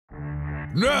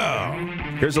now.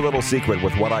 Here's a little secret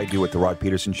with what I do at the Rod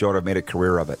Peterson Show, and I've made a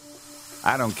career of it.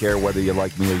 I don't care whether you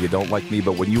like me or you don't like me,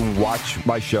 but when you watch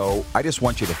my show, I just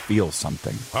want you to feel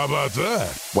something. How about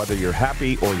that? Whether you're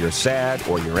happy or you're sad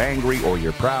or you're angry or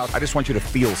you're proud, I just want you to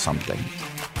feel something.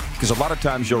 Because a lot of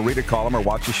times you'll read a column or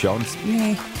watch a show and it's,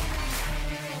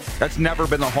 That's never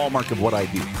been the hallmark of what I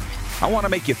do. I want to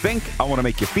make you think, I want to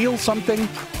make you feel something,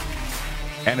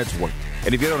 and it's worked.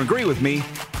 And if you don't agree with me,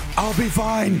 I'll be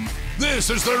fine.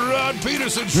 This is the Rod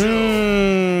Peterson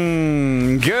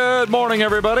Show. Good morning,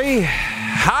 everybody.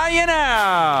 How you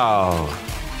now?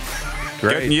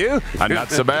 Great. Good, and you? I'm not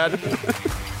so bad.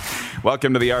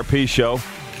 Welcome to the RP Show.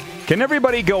 Can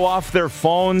everybody go off their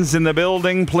phones in the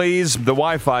building, please? The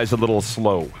Wi-Fi is a little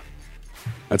slow.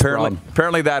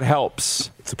 Apparently that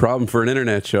helps. It's a problem for an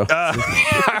internet show.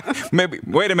 Maybe.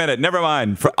 Wait a minute. Never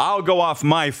mind. I'll go off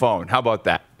my phone. How about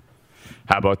that?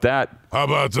 How about that? How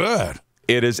about that?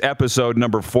 It is episode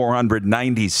number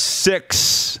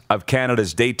 496 of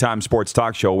Canada's daytime sports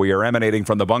talk show. We are emanating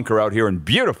from the bunker out here in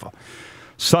beautiful,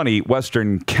 sunny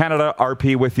Western Canada.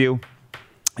 RP with you.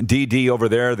 DD over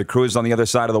there. The crew's on the other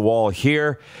side of the wall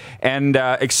here. And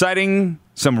exciting,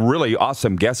 some really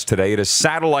awesome guests today. It is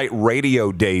Satellite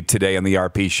Radio Day today on the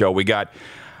RP Show. We got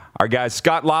our guy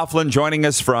Scott Laughlin joining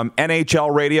us from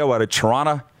NHL Radio out of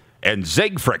Toronto, and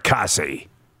Zig Fracassi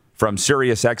from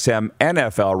Sirius XM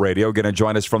NFL Radio, going to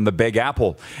join us from the Big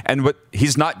Apple. And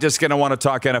he's not just going to want to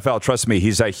talk NFL. Trust me,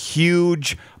 he's a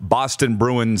huge Boston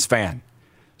Bruins fan.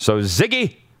 So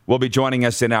Ziggy will be joining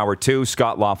us in hour 2,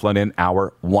 Scott Laughlin in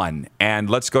hour 1. And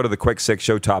let's go to the quick 6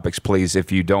 show topics, please,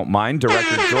 if you don't mind.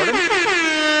 Director Jordan.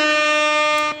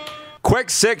 Quick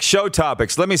 6 show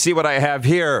topics. Let me see what I have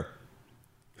here.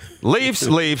 Leafs.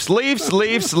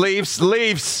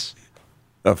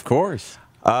 Of course.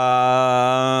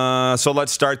 So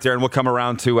let's start there, and we'll come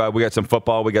around to, we got some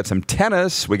football, we got some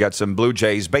tennis, we got some Blue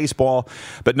Jays baseball.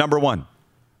 But number one,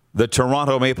 the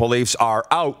Toronto Maple Leafs are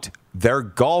out. They're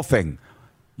golfing.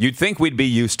 You'd think we'd be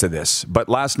used to this, but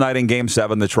last night in Game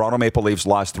 7, the Toronto Maple Leafs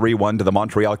lost 3-1 to the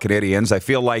Montreal Canadiens. I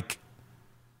feel like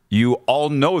you all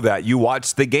know that. You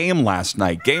watched the game last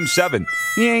night. Game 7.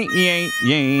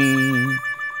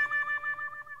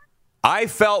 I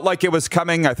felt like it was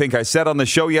coming. I think I said on the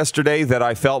show yesterday that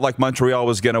I felt like Montreal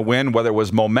was going to win, whether it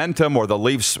was momentum or the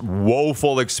Leafs'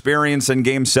 woeful experience in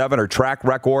Game 7 or track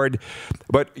record.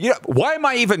 But why am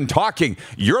I even talking?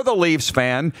 You're the Leafs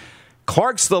fan.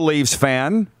 Clark's the Leafs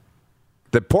fan.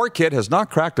 The poor kid has not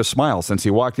cracked a smile since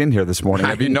he walked in here this morning.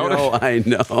 Have you noticed? I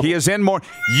know. He is in more.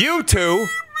 You two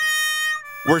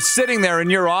were sitting there in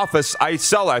your office. I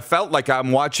felt like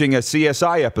I'm watching a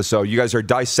CSI episode. You guys are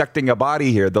dissecting a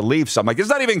body here, the Leafs. I'm like, it's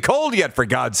not even cold yet, for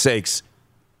God's sakes.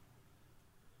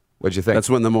 What'd you think? That's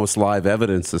when the most live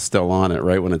evidence is still on it,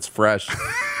 right? When it's fresh.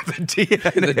 The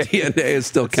DNA is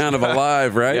still kind of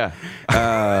alive, right?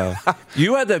 Yeah.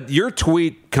 You had your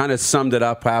tweet kind of summed it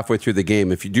up halfway through the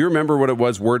game. Do you remember what it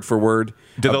was word for word?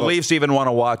 Do the Leafs even want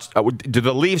to watch? Do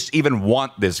the Leafs even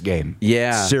want this game?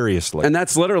 Yeah. Seriously. And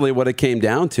that's literally what it came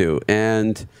down to.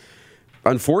 And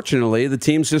unfortunately, the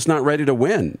team's just not ready to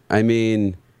win. I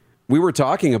mean, we were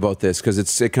talking about this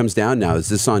because it comes down now. Is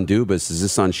this on Dubas? Is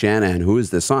this on Shanahan? Who is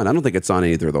this on? I don't think it's on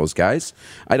either of those guys.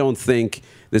 I don't think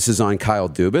this is on Kyle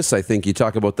Dubas. I think you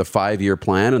talk about the 5-year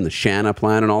plan and the Shanahan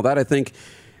plan and all that. I think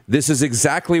this is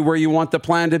exactly where you want the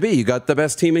plan to be. You got the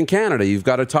best team in Canada. You've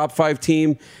got a top 5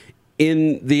 team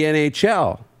in the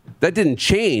NHL. That didn't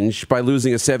change by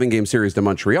losing a 7-game series to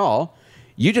Montreal.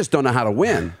 You just don't know how to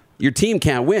win. Your team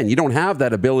can't win. You don't have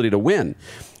that ability to win.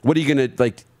 What are you going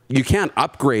to, you can't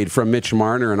upgrade from Mitch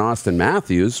Marner and Austin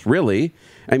Matthews, really.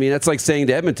 I mean, that's like saying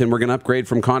to Edmonton, we're going to upgrade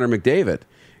from Connor McDavid.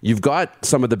 You've got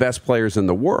some of the best players in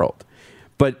the world.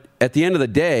 But at the end of the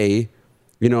day,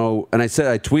 and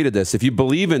I tweeted this, if you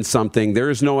believe in something, there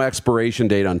is no expiration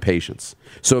date on patience.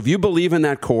 So if you believe in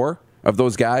that core of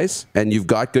those guys and you've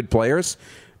got good players,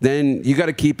 then you got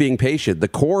to keep being patient. The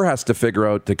core has to figure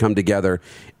out to come together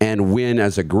and win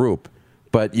as a group.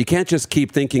 But you can't just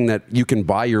keep thinking that you can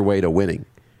buy your way to winning,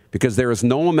 because there is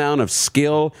no amount of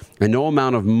skill and no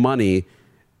amount of money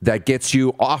that gets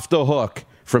you off the hook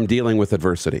from dealing with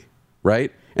adversity,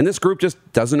 right? And this group just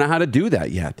doesn't know how to do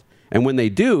that yet. And when they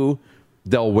do,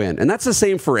 they'll win. And that's the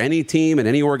same for any team and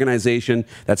any organization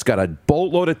that's got a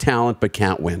boatload of talent but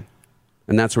can't win.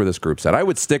 And that's where this group's at. I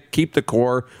would keep the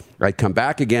core. I'd come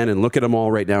back again and look at them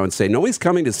all right now and say, nobody's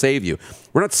coming to save you.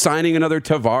 We're not signing another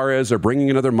Tavares or bringing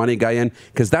another money guy in,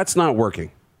 because that's not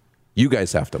working. You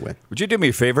guys have to win. Would you do me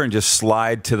a favor and just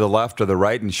slide to the left or the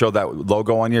right and show that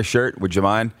logo on your shirt? Would you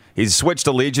mind? He's switched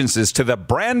allegiances to the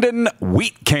Brandon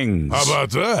Wheat Kings. How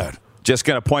about that? Just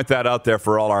going to point that out there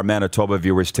for all our Manitoba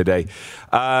viewers today.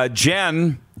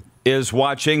 Jen is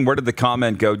watching. Where did the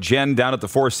comment go? Jen down at the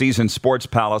Four Seasons Sports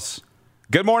Palace.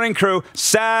 Good morning, crew.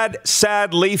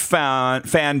 Sad Leaf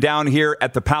fan down here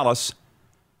at the Palace.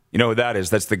 You know who that is?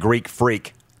 That's the Greek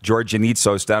freak, George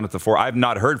Yanitsos down at the Four. I've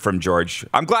not heard from George.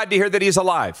 I'm glad to hear that he's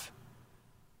alive.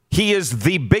 He is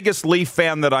the biggest Leaf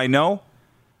fan that I know,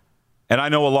 and I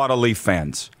know a lot of Leaf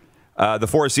fans. The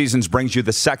Four Seasons brings you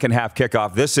the second half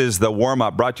kickoff. This is the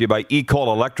warm-up brought to you by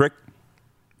Ecol Electric.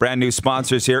 Brand new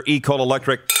sponsors here. Ecol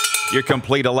Electric, your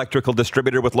complete electrical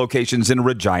distributor with locations in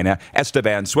Regina,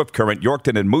 Estevan, Swift Current,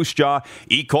 Yorkton, and Moose Jaw.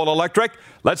 Ecol Electric,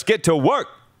 let's get to work.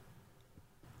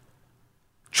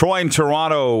 Troy in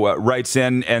Toronto writes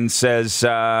in and says,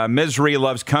 misery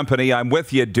loves company. I'm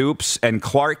with you, Dupes and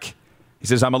Clark. He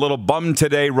says, I'm a little bummed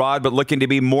today, Rod, but looking to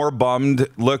be more bummed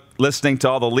listening to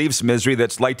all the Leafs misery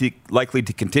that's likely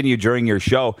to continue during your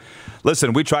show.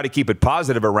 Listen, we try to keep it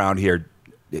positive around here.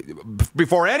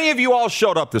 Before any of you all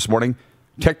showed up this morning,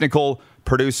 technical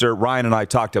producer Ryan and I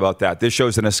talked about that. This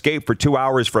show's an escape for 2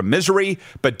 hours from misery,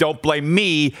 but don't blame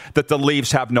me that the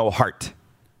Leafs have no heart.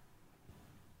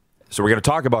 So we're going to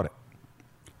talk about it.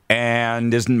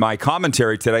 And isn't my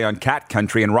commentary today on Cat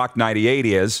Country and Rock 98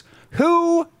 is,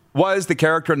 who was the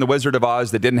character in The Wizard of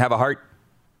Oz that didn't have a heart?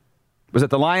 Was it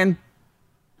the lion?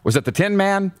 Was it the Tin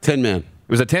Man? Tin Man. It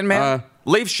was a Tin Man?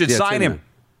 Leafs should sign him.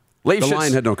 The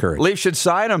lion had no courage. Leafs should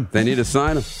sign him. They need to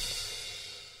sign him.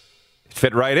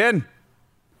 Fit right in.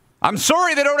 I'm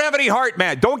sorry they don't have any heart,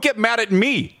 man. Don't get mad at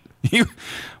me. You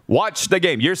watch the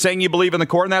game. You're saying you believe in the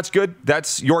core, and that's good.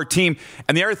 That's your team.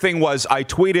 And the other thing was I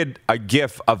tweeted a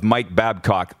GIF of Mike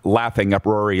Babcock laughing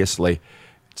uproariously.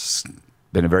 It's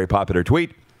been a very popular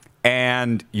tweet.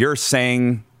 And you're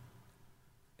saying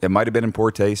it might have been in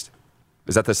poor taste?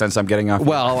 Is that the sense I'm getting off?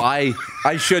 Well, I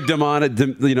should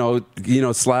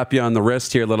slap you on the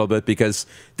wrist here a little bit because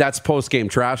that's post-game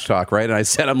trash talk, right? And I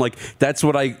said, I'm like, that's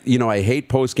what I hate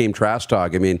post-game trash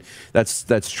talk. I mean,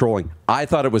 that's trolling. I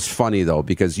thought it was funny though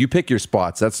because you pick your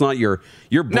spots. That's not your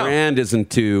brand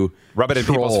isn't to rub it in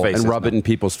people's faces. And rub it in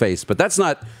people's face. But that's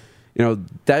not.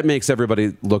 That makes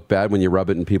everybody look bad when you rub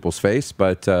it in people's face.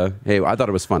 But, hey, I thought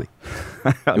it was funny.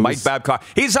 Mike Babcock.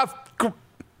 He's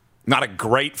not a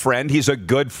great friend. He's a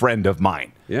good friend of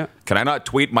mine. Yeah. Can I not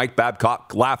tweet Mike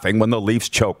Babcock laughing when the Leafs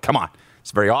choke? Come on.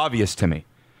 It's very obvious to me.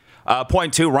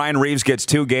 Point 2, Ryan Reeves gets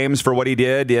 2 games for what he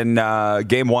did in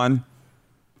Game 1.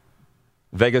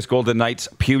 Vegas Golden Knights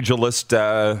pugilist.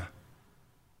 I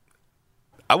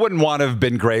wouldn't want to have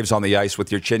been Graves on the ice with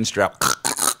your chin strap.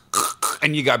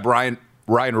 And you got Ryan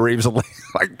Reeves.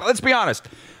 Like, let's be honest.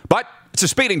 But it's a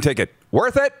speeding ticket.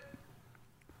 Worth it?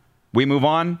 We move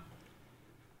on.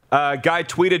 Guy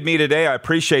tweeted me today. I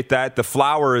appreciate that. The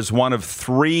Flower is one of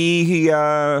 3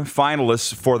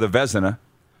 finalists for the Vezina.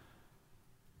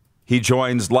 He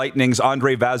joins Lightning's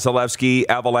Andrei Vasilevsky,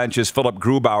 Avalanche's Philip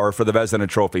Grubauer for the Vezina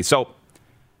Trophy. So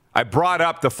I brought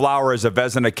up the Flower as a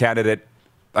Vezina candidate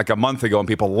like a month ago, and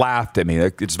people laughed at me.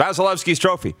 It's Vasilevsky's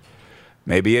trophy.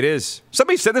 Maybe it is.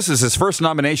 Somebody said this is his first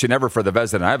nomination ever for the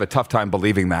Vezina. I have a tough time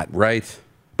believing that. Right.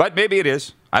 But maybe it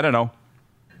is. I don't know.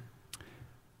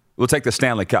 We'll take the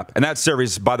Stanley Cup. And that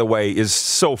series, by the way, is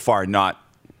so far not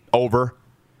over.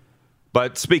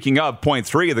 But speaking of, point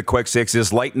 3 of the Quick Six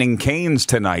is Lightning Canes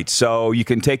tonight. So you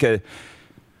can take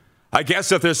I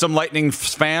guess if there's some Lightning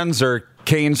fans or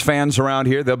Canes fans around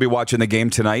here, they'll be watching the game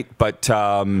tonight. But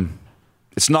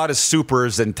it's not as super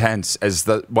as intense as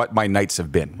what my Knights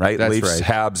have been, right? That's Leafs, right.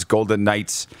 Habs, Golden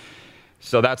Knights.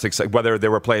 So that's exciting. Whether they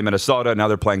were playing Minnesota, now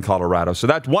they're playing Colorado. So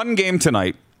that's one game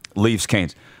tonight, Leafs,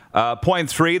 Canes. Point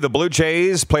 3, the Blue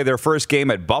Jays play their first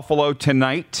game at Buffalo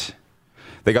tonight.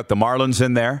 They got the Marlins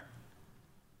in there.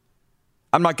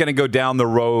 I'm not going to go down the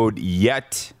road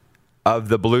yet of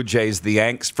the Blue Jays, the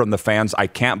angst from the fans. I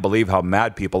can't believe how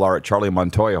mad people are at Charlie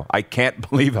Montoyo. I can't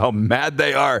believe how mad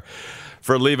they are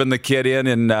for leaving the kid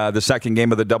in the second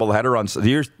game of the doubleheader on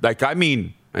years.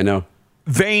 I know.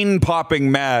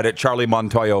 Vein-popping mad at Charlie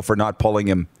Montoyo for not pulling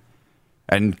him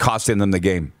and costing them the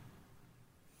game.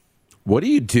 What do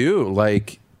you do?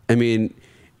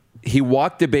 He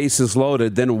walked the bases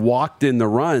loaded, then walked in the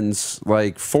runs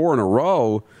 4 in a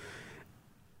row.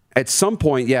 At some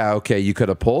point, you could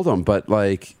have pulled him, but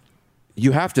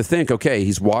you have to think, okay,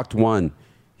 he's walked 1.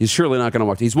 He's surely not going to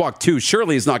walk. He's walked 2.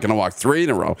 Surely he's not going to walk 3 in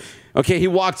a row. Okay, he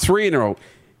walked 3 in a row.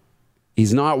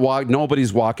 He's not walked.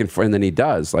 Nobody's walking for, and then he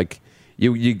does.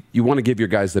 You want to give your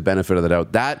guys the benefit of the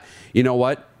doubt. That, you know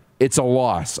what? It's a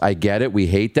loss. I get it. We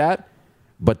hate that.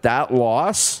 But that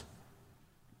loss,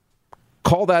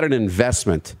 call that an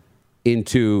investment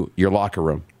into your locker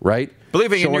room, right?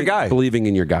 Believing in your guy. Believing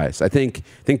in your guys. I think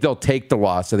they'll take the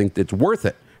loss. I think it's worth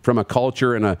it from a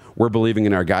culture and a we're believing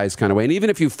in our guys kind of way. And even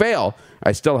if you fail,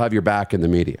 I still have your back in the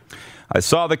media. I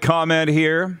saw the comment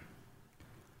here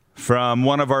from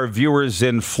one of our viewers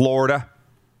in Florida,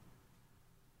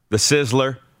 the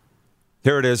Sizzler.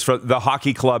 Here it is from the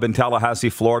Hockey Club in Tallahassee,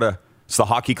 Florida. It's the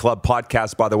Hockey Club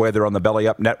podcast, by the way. They're on the Belly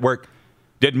Up Network.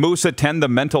 Did Moose attend the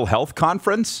mental health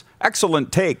conference?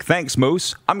 Excellent take. Thanks,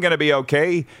 Moose. I'm going to be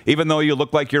okay, even though you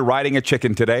look like you're riding a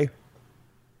chicken today.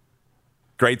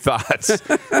 Great thoughts.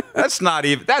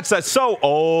 That's so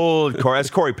old. That's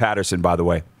Corey Patterson, by the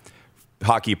way.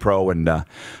 Hockey pro and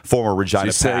former Regina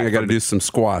She's saying I got to do some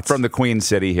squats. From the Queen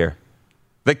City here.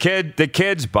 The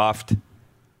kid's buffed.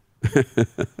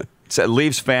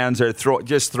 Leafs fans are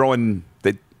throwing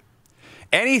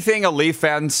anything a Leaf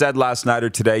fan said last night or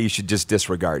today, you should just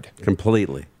disregard.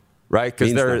 Completely. Right?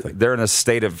 Because they're in a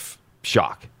state of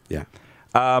shock. Yeah.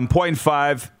 Point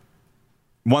 5,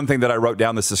 one thing that I wrote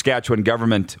down, the Saskatchewan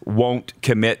government won't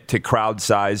commit to crowd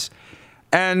size.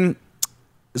 And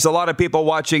there's a lot of people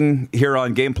watching here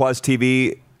on Game Plus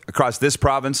TV across this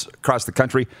province, across the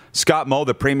country. Scott Moe,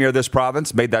 the premier of this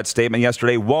province, made that statement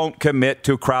yesterday, won't commit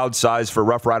to crowd size for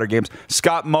Rough Rider games.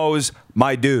 Scott Moe's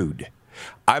my dude.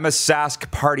 I'm a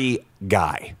Sask party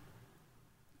guy.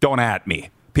 Don't at me.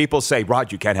 People say,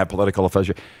 Rod, you can't have political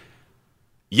affiliation.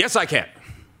 Yes, I can.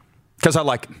 Because I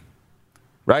like him.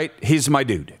 Right? He's my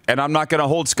dude. And I'm not going to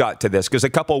hold Scott to this. Because a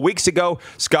couple of weeks ago,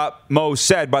 Scott Moe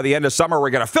said by the end of summer,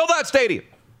 we're going to fill that stadium.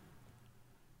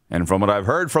 And from what I've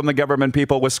heard from the government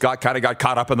people, with Scott kind of got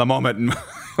caught up in the moment and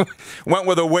went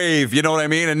with a wave. You know what I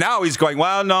mean? And now he's going,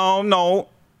 well, no.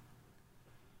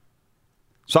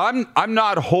 So I'm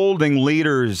not holding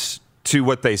leaders to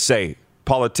what they say.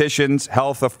 Politicians,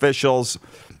 health officials,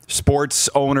 sports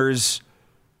owners.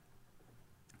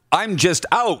 I'm just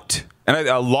out. And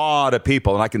a lot of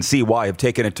people, and I can see why, have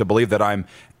taken it to believe that I'm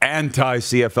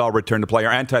anti-CFL return to play or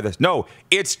anti-this. No,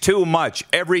 it's too much.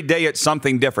 Every day it's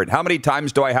something different. How many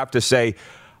times do I have to say,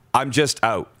 I'm just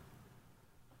out?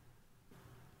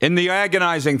 And the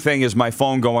agonizing thing is my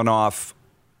phone going off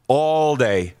all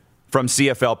day from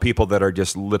CFL people that are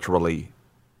just literally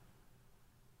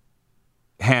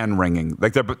hand-wringing.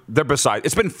 Like they're beside.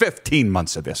 It's been 15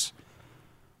 months of this.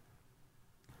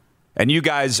 And you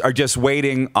guys are just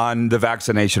waiting on the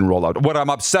vaccination rollout. What I'm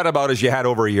upset about is you had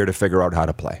over a year to figure out how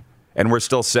to play. And we're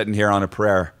still sitting here on a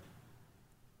prayer.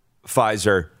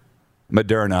 Pfizer,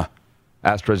 Moderna,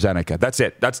 AstraZeneca. That's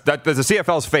it. The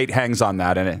CFL's fate hangs on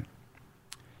that.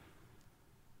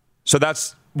 So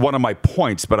that's one of my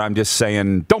points, but I'm just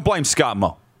saying, don't blame Scott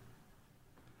Moe.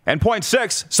 And point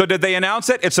 6, so did they announce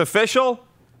it? It's official?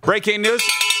 Breaking news?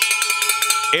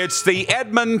 It's the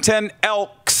Edmonton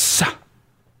Elks.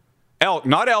 Elk,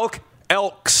 not elk,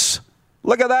 Elks.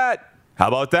 Look at that. How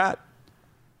about that?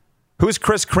 Who's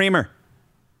Chris Creamer?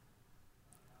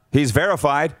 He's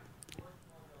verified.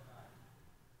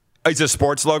 He's a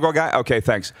sports logo guy? Okay,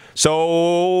 thanks.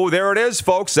 So there it is,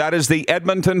 folks. That is the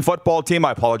Edmonton Football Team.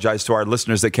 I apologize to our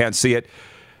listeners that can't see it.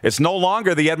 It's no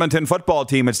longer the Edmonton Football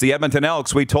Team. It's the Edmonton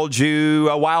Elks. We told you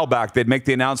a while back they'd make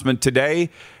the announcement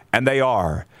today, and they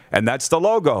are. And that's the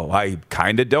logo. I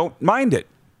kind of don't mind it.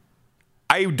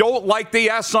 I don't like the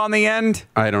S on the end.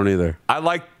 I don't either. I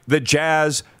like the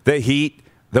Jazz, the Heat,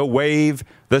 the Wave,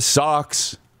 the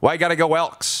Sox. Why got to go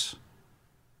Elks?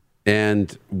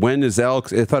 And when is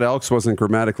Elks? I thought Elks wasn't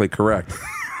grammatically correct,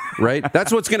 right?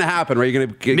 That's what's going to happen. Right? You're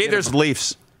going to neither's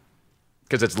Leafs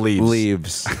because it's leaves.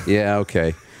 Leaves. Yeah.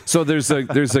 Okay. So there's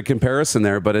a comparison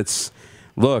there, but it's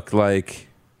like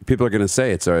people are going to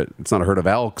say it's not a herd of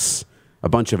elks, a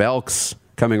bunch of elks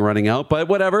coming running out, but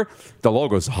whatever. The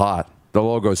logo's hot.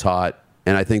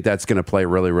 And I think that's going to play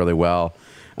really, really well.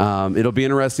 It'll be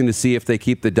interesting to see if they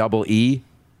keep the double E,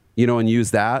 and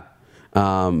use that.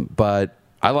 But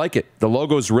I like it. The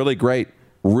logo's really great.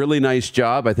 Really nice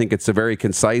job. I think it's a very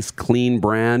concise, clean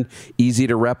brand, easy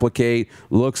to replicate,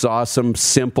 looks awesome,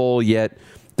 simple, yet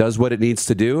does what it needs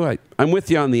to do. I'm with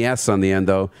you on the S on the end,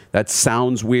 though. That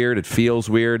sounds weird. It feels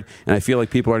weird. And I feel like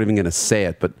people aren't even going to say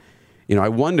it. But, I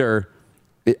wonder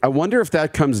if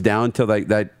that comes down to like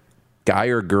that guy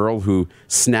or girl who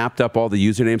snapped up all the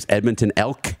usernames, Edmonton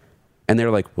Elk, and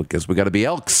they're like, well, because we got to be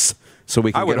Elks, so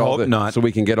we can get all the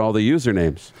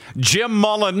usernames. Jim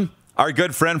Mullen, our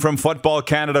good friend from Football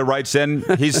Canada, writes in.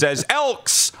 He says,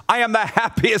 Elks, I am the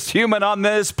happiest human on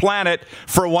this planet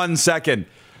for 1 second.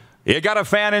 You got a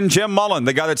fan in Jim Mullen,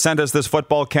 the guy that sent us this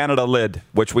Football Canada lid,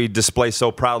 which we display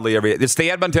so proudly every day. It's the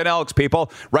Edmonton Elks,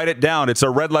 people. Write it down. It's a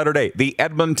red letter day. The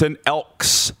Edmonton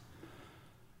Elks.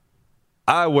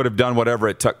 I would have done whatever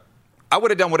it took I would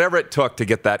have done whatever it took to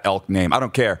get that Elk name. I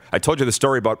don't care. I told you the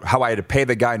story about how I had to pay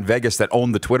the guy in Vegas that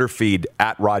owned the Twitter feed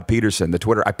at Rod Peterson.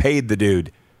 I paid the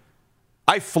dude.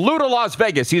 I flew to Las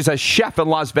Vegas. He's a chef in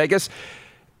Las Vegas.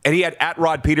 And he had at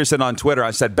Rod Peterson on Twitter.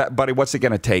 I said, buddy, what's it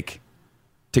going to take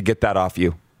to get that off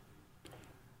you?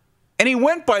 And he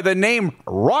went by the name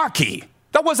Rocky.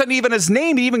 That wasn't even his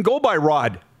name to even go by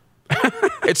Rod.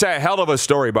 It's a hell of a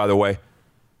story, by the way.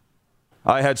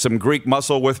 I had some Greek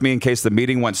muscle with me in case the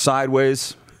meeting went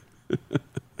sideways.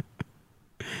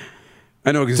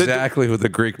 I know exactly who the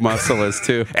Greek muscle is,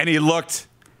 too. And he looked.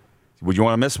 Would you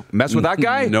want to mess with that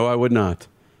guy? No, I would not.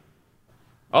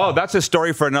 Oh, that's a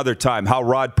story for another time. How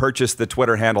Rod purchased the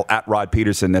Twitter handle at Rod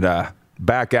Peterson at a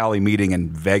back alley meeting in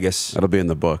Vegas. That'll be in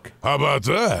the book. How about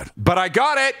that? But I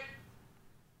got it.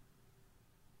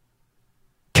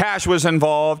 Cash was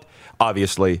involved,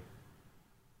 obviously.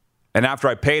 And after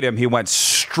I paid him, he went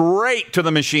straight to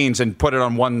the machines and put it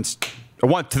on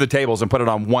went to the tables and put it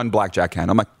on one blackjack hand.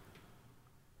 I'm like,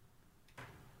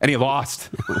 and he lost.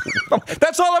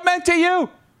 That's all it meant to you.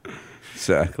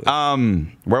 Exactly.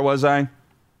 Where was I?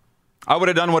 I would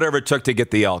have done whatever it took to get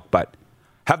the Elk, but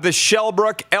have the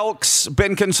Shellbrook Elks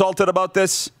been consulted about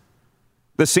this?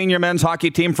 The senior men's hockey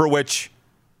team for which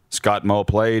Scott Moe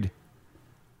played.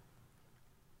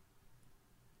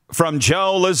 From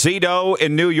Joe Lazito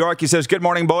in New York, he says, good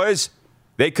morning, boys.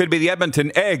 They could be the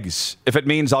Edmonton Eggs if it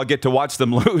means I'll get to watch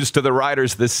them lose to the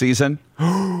Riders this season.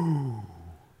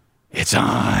 It's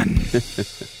on.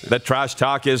 The trash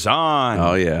talk is on.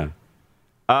 Oh, yeah.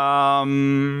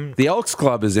 The Elks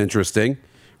Club is interesting,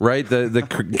 right? The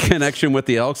connection with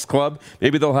the Elks Club.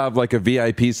 Maybe they'll have like a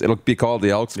VIP. It'll be called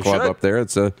the Elks Club up there.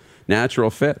 It's a natural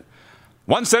fit.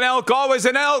 Once an elk, always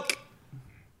an elk.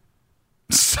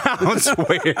 Sounds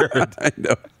weird. I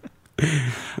know.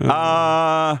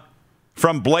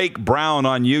 From Blake Brown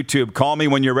on YouTube. Call me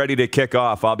when you're ready to kick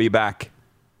off. I'll be back.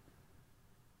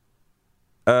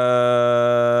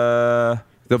 It'll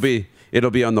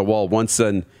be on the wall. Once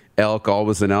an elk,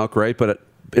 always an elk, right? But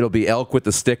it'll be elk with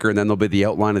the sticker, and then there'll be the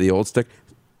outline of the old stick.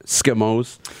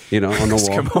 Skimos, on the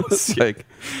wall.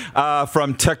 Skimos.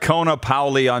 From Tacona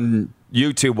Powley on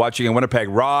YouTube, watching in Winnipeg.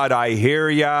 Rod, I hear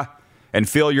ya and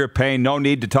feel your pain. No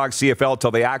need to talk CFL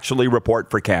till they actually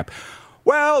report for camp.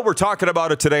 Well, we're talking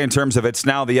about it today in terms of it's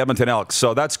now the Edmonton Elks,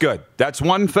 so that's good. That's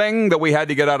one thing that we had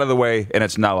to get out of the way, and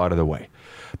it's now out of the way.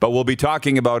 But we'll be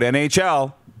talking about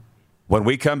NHL when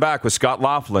we come back with Scott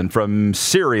Laughlin from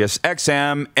Sirius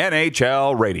XM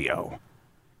NHL Radio.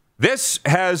 This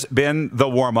has been the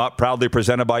warm-up, proudly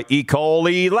presented by Ecole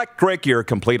Electric, your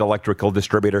complete electrical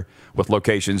distributor with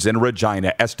locations in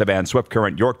Regina, Estevan, Swift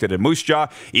Current, Yorkton, and Moose Jaw.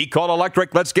 Ecole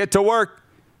Electric, let's get to work.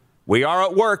 We are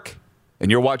at work,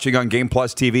 and you're watching on Game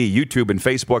Plus TV, YouTube, and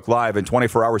Facebook Live, and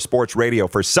 24-hour sports radio.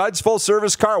 For Suds Full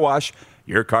Service Car Wash,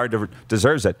 your car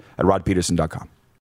deserves it at rodpeterson.com.